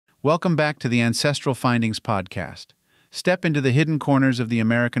Welcome back to the Ancestral Findings podcast. Step into the hidden corners of the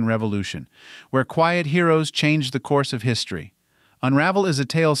American Revolution, where quiet heroes changed the course of history. Unravel is a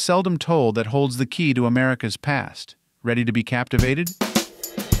tale seldom told that holds the key to America's past. Ready to be captivated?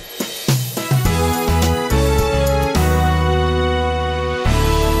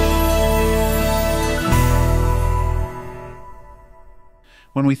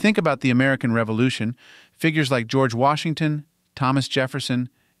 When we think about the American Revolution, figures like George Washington, Thomas Jefferson,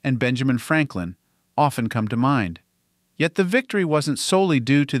 and Benjamin Franklin often come to mind. Yet the victory wasn't solely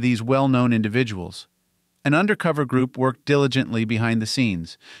due to these well-known individuals. An undercover group worked diligently behind the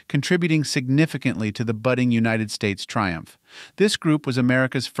scenes, contributing significantly to the budding United States triumph. This group was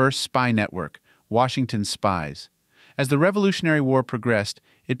America's first spy network, Washington's Spies. As the Revolutionary War progressed,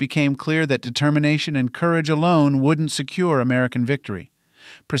 it became clear that determination and courage alone wouldn't secure American victory.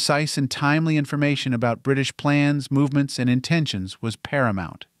 Precise and timely information about British plans, movements, and intentions was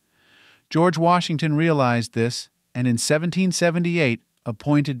paramount. George Washington realized this, and in 1778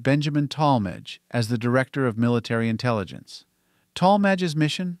 appointed Benjamin Tallmadge as the Director of Military Intelligence. Tallmadge's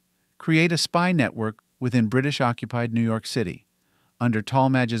mission? Create a spy network within British-occupied New York City. Under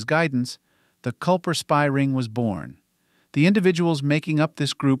Tallmadge's guidance, the Culper spy ring was born. The individuals making up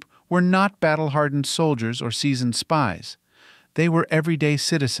this group were not battle-hardened soldiers or seasoned spies. They were everyday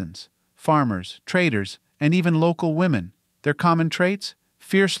citizens, farmers, traders, and even local women. Their common traits?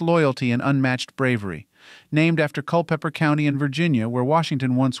 Fierce loyalty and unmatched bravery. Named after Culpeper County in Virginia, where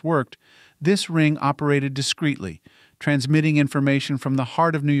Washington once worked, this ring operated discreetly, transmitting information from the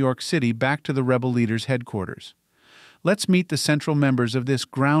heart of New York City back to the rebel leaders' headquarters. Let's meet the central members of this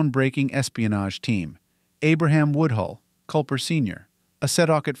groundbreaking espionage team. Abraham Woodhull, Culper Sr., a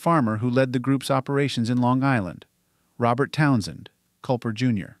Setauket farmer who led the group's operations in Long Island. Robert Townsend, Culper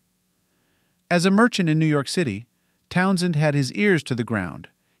Jr. As a merchant in New York City, Townsend had his ears to the ground,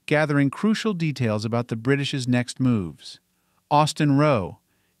 gathering crucial details about the British's next moves. Austin Rowe,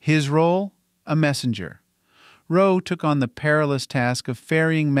 his role? A messenger. Rowe took on the perilous task of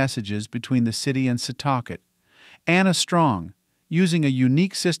ferrying messages between the city and Setauket. Anna Strong, using a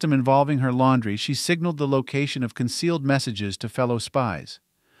unique system involving her laundry, she signaled the location of concealed messages to fellow spies.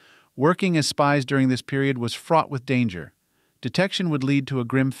 Working as spies during this period was fraught with danger. Detection would lead to a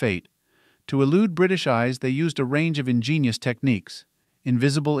grim fate. To elude British eyes, they used a range of ingenious techniques.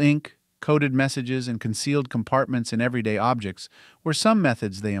 Invisible ink, coded messages, and concealed compartments in everyday objects were some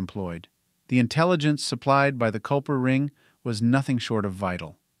methods they employed. The intelligence supplied by the Culper ring was nothing short of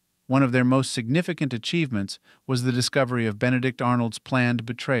vital. One of their most significant achievements was the discovery of Benedict Arnold's planned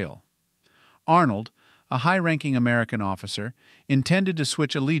betrayal. Arnold, a high-ranking American officer, intended to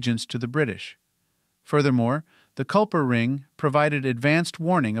switch allegiance to the British. Furthermore, the Culper ring provided advanced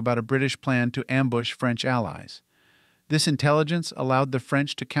warning about a British plan to ambush French allies. This intelligence allowed the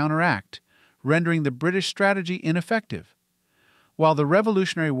French to counteract, rendering the British strategy ineffective. While the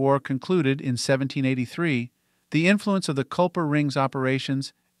Revolutionary War concluded in 1783, the influence of the Culper ring's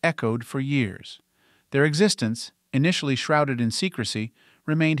operations echoed for years. Their existence, initially shrouded in secrecy,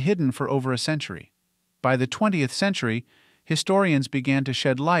 remained hidden for over a century. By the 20th century, historians began to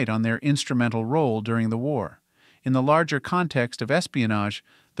shed light on their instrumental role during the war. In the larger context of espionage,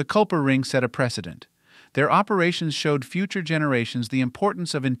 the Culper ring set a precedent. Their operations showed future generations the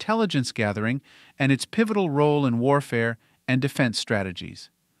importance of intelligence gathering and its pivotal role in warfare and defense strategies.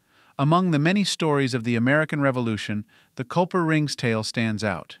 Among the many stories of the American Revolution, the Culper ring's tale stands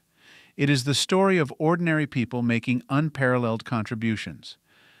out. It is the story of ordinary people making unparalleled contributions.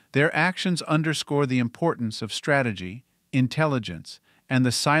 Their actions underscore the importance of strategy, intelligence, and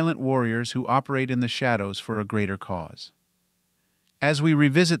the silent warriors who operate in the shadows for a greater cause. As we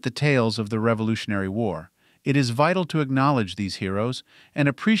revisit the tales of the Revolutionary War, it is vital to acknowledge these heroes and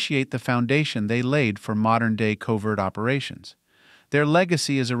appreciate the foundation they laid for modern-day covert operations. Their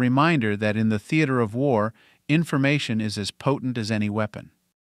legacy is a reminder that in the theater of war, information is as potent as any weapon.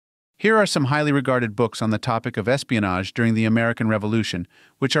 Here are some highly regarded books on the topic of espionage during the American Revolution,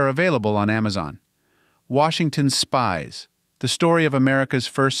 which are available on Amazon. Washington's Spies, The Story of America's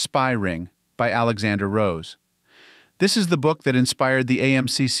First Spy Ring, by Alexander Rose. This is the book that inspired the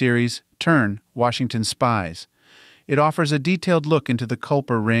AMC series Turn, Washington's Spies. It offers a detailed look into the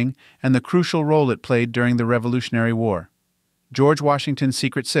Culper ring and the crucial role it played during the Revolutionary War. George Washington's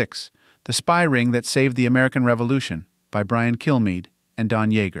Secret Six, The Spy Ring That Saved the American Revolution, by Brian Kilmeade and Don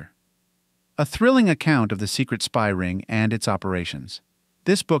Yaeger. A thrilling account of the secret spy ring and its operations.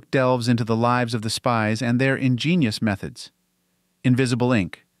 This book delves into the lives of the spies and their ingenious methods. Invisible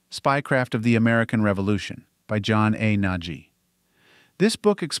Ink, Spycraft of the American Revolution, by John A. Nagy. This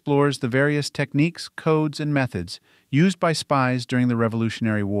book explores the various techniques, codes, and methods used by spies during the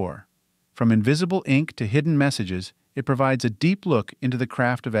Revolutionary War. From invisible ink to hidden messages, it provides a deep look into the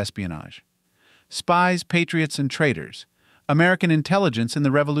craft of espionage. Spies, Patriots, and Traitors: American Intelligence in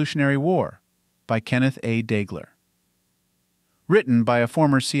the Revolutionary War by Kenneth A. Daigler. Written by a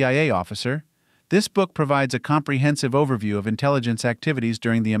former CIA officer, this book provides a comprehensive overview of intelligence activities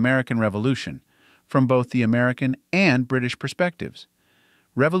during the American Revolution, from both the American and British perspectives.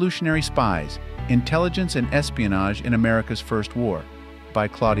 Revolutionary Spies: Intelligence and Espionage in America's First War by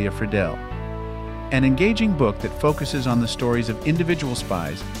Claudia Friedel. An engaging book that focuses on the stories of individual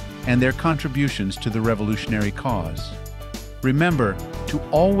spies and their contributions to the revolutionary cause. Remember to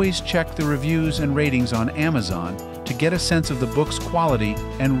always check the reviews and ratings on Amazon to get a sense of the book's quality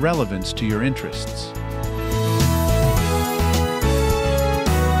and relevance to your interests.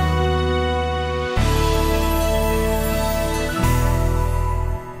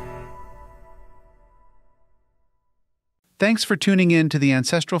 Thanks for tuning in to the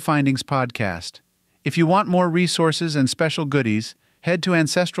Ancestral Findings podcast. If you want more resources and special goodies, head to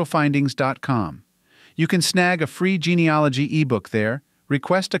ancestralfindings.com. You can snag a free genealogy ebook there,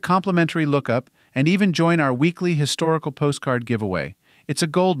 request a complimentary lookup, and even join our weekly historical postcard giveaway. It's a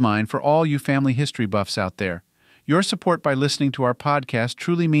goldmine for all you family history buffs out there. Your support by listening to our podcast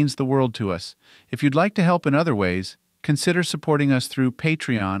truly means the world to us. If you'd like to help in other ways, consider supporting us through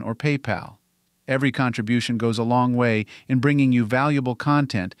Patreon or PayPal. Every contribution goes a long way in bringing you valuable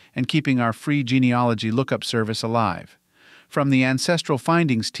content and keeping our free genealogy lookup service alive. From the Ancestral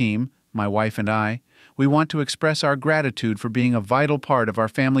Findings team, my wife and I, we want to express our gratitude for being a vital part of our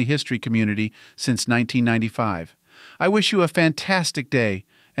family history community since 1995. I wish you a fantastic day,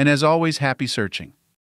 and as always, happy searching.